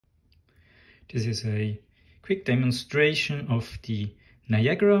This is a quick demonstration of the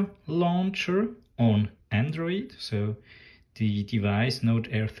Niagara launcher on Android. So the device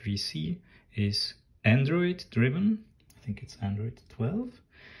NA3c is Android driven. I think it's Android 12.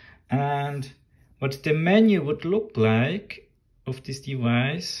 And what the menu would look like of this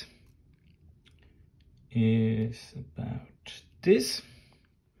device is about this.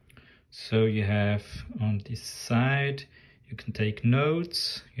 So you have on this side, you can take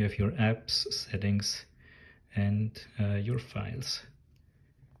notes, you have your apps, settings, and your files.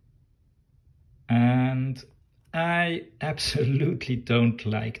 And I absolutely don't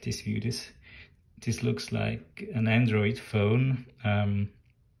like this view. This looks like an Android phone.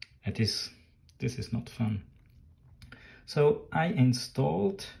 This is not fun. So I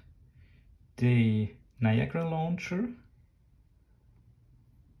installed the Niagara launcher,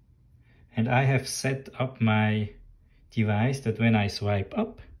 and I have set up my device that when I swipe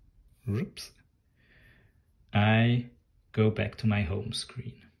up, whoops, I go back to my home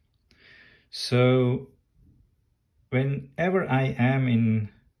screen. So whenever I am in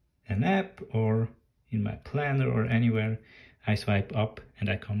an app or in my planner or anywhere, I swipe up and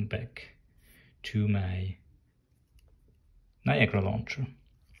I come back to my Niagara launcher.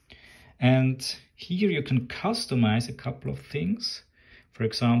 And here you can customize a couple of things. For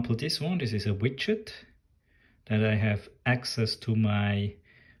example, this is a widget that I have access to my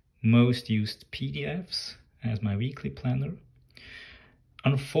most used PDFs as my weekly planner.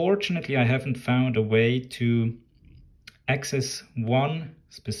 Unfortunately, I haven't found a way to access one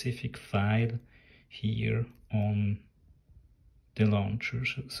specific file here on the launcher.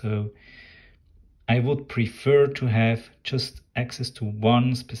 So I would prefer to have just access to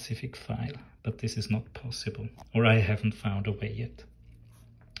one specific file, but this is not possible, or I haven't found a way yet.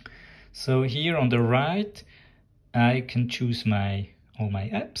 So here on the right, I can choose all my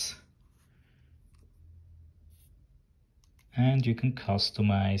apps, and you can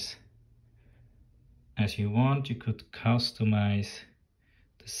customize as you want. You could customize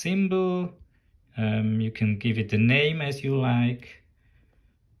the symbol, you can give it the name as you like.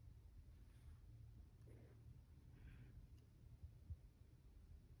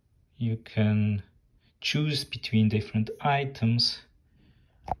 You can choose between different items.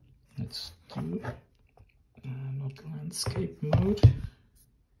 Let's do not landscape mode.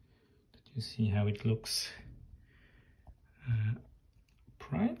 You see how it looks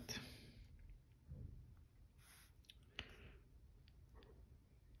bright.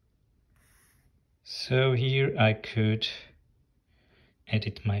 So here I could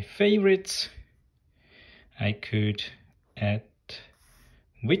edit my favorites. I could add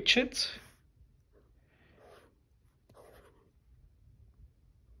widgets.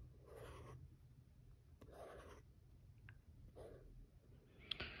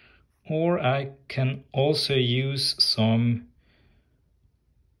 Or I can also use some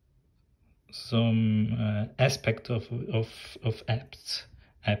aspect of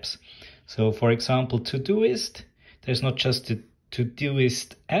apps. So for example, Todoist, there's not just the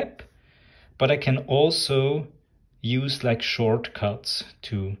Todoist app, but I can also use like shortcuts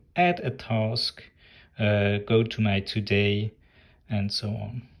to add a task, go to my today, and so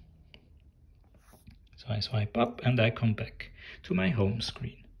on. So I swipe up and I come back to my home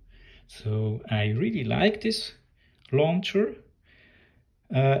screen. So I really like this launcher.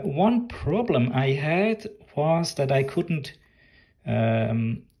 One problem I had was that I couldn't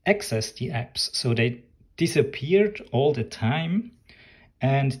access the apps, so they disappeared all the time,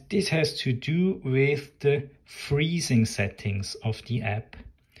 and this has to do with the freezing settings of the app.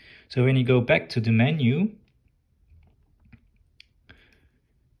 So when you go back to the menu,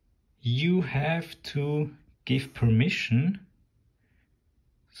 you have to give permission.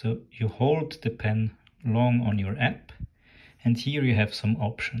 So you hold the pen long on your app, and here you have some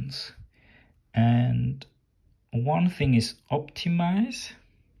options. And one thing is optimize.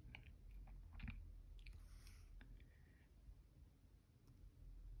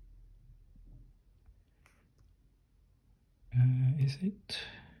 Is it?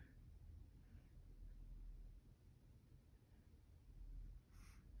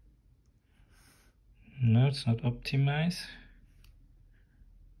 No, it's not optimize.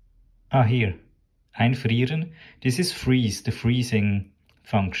 Ah, here. Einfrieren. This is freeze, the freezing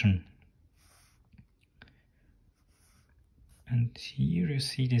function. And here you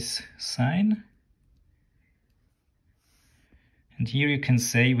see this sign. And here you can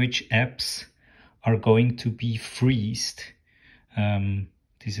say which apps are going to be freezed.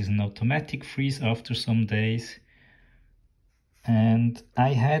 This is an automatic freeze after some days. And I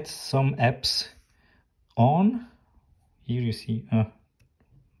had some apps on. Here you see,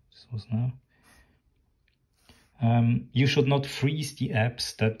 this was now. You should not freeze the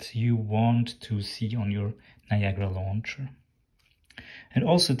apps that you want to see on your Niagara launcher. And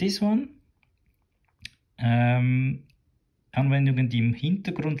also this one, Anwendungen, die im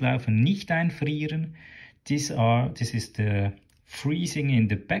Hintergrund laufen, nicht einfrieren. This is the freezing in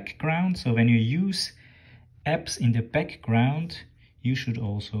the background. So when you use apps in the background, you should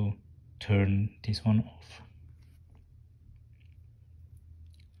also turn this one off.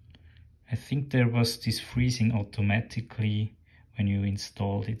 I think there was this freezing automatically when you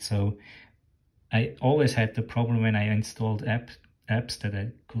installed it. So I always had the problem when I installed apps that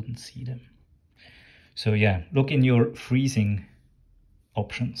I couldn't see them. So yeah, look in your freezing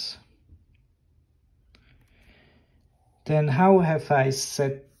options. Then how have I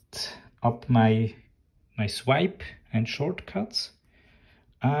set up my swipe and shortcuts?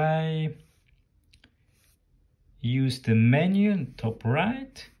 I use the menu in top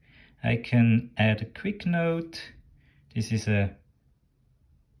right. I can add a quick note. This is a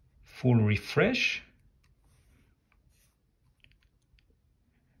full refresh.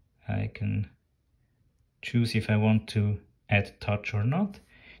 I can choose if I want to add touch or not.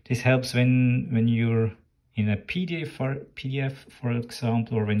 This helps when you're in a PDF, for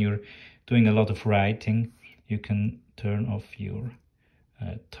example, or when you're doing a lot of writing, you can turn off your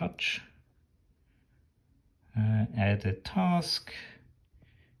touch, add a task,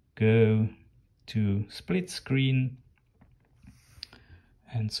 go to split screen,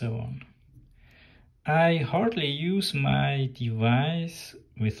 and so on. I hardly use my device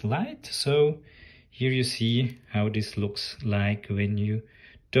with light, so here you see how this looks like when you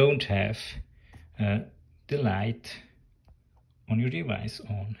don't have the light on your device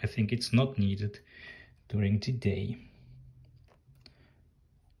on. I think it's not needed during the day.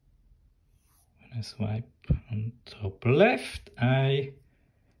 When I swipe on top left, I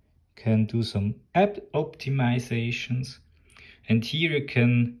can do some app optimizations, and here you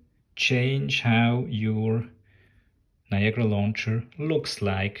can change how your Niagara launcher looks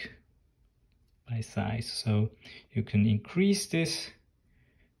like by size. So you can increase this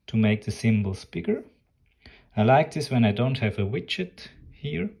to make the symbols bigger. I like this when I don't have a widget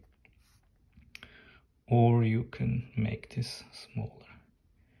here, or you can make this smaller.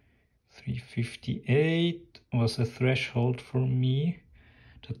 358 was a threshold for me,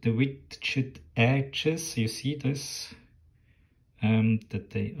 that the widget edges, you see this, that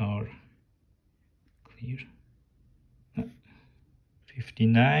they are clear.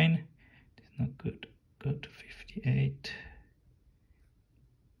 59, it's not good. Go to 58.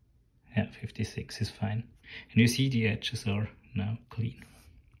 Yeah, 56 is fine. And you see the edges are now clean.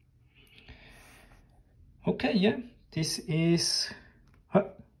 Okay, yeah, this is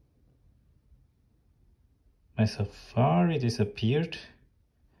my Safari disappeared.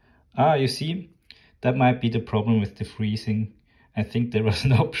 Ah, you see, that might be the problem with the freezing. I think there was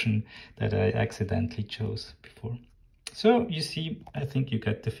an option that I accidentally chose before. So you see, I think you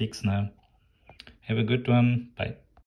got the fix now. Have a good one. Bye.